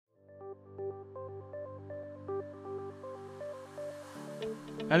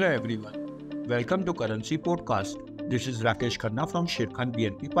Hello everyone, welcome to Currency Podcast. This is 𝗀𝗫𝗀𝗃 from Sharekhan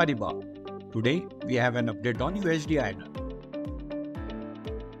BNP Paribas. Today we have an update on USDINR.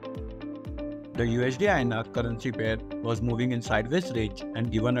 The USDINR currency pair was moving in sideways range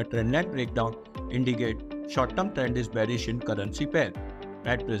and given a trendline breakdown indicate short-term trend is bearish in currency pair.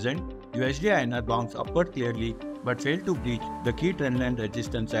 At present, USDINR bounced upward clearly but failed to breach the key trendline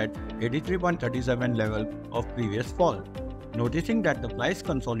resistance at 83.37 level of previous fall. Noticing that the price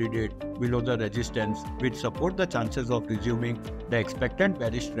consolidate below the resistance which support the chances of resuming the expected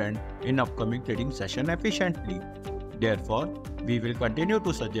bearish trend in upcoming trading session efficiently. Therefore, we will continue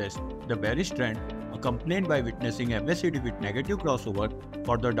to suggest the bearish trend accompanied by witnessing MACD with negative crossover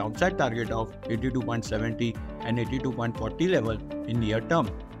for the downside target of 82.70 and 82.40 level in near term.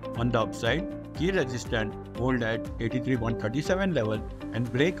 On the upside, key resistance hold at 83.37 level and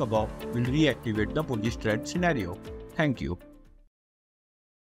break above will reactivate the bullish trend scenario. Thank you.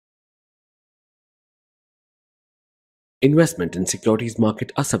 Investment in securities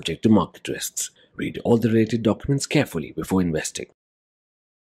market are subject to market risks. Read all the related documents carefully before investing.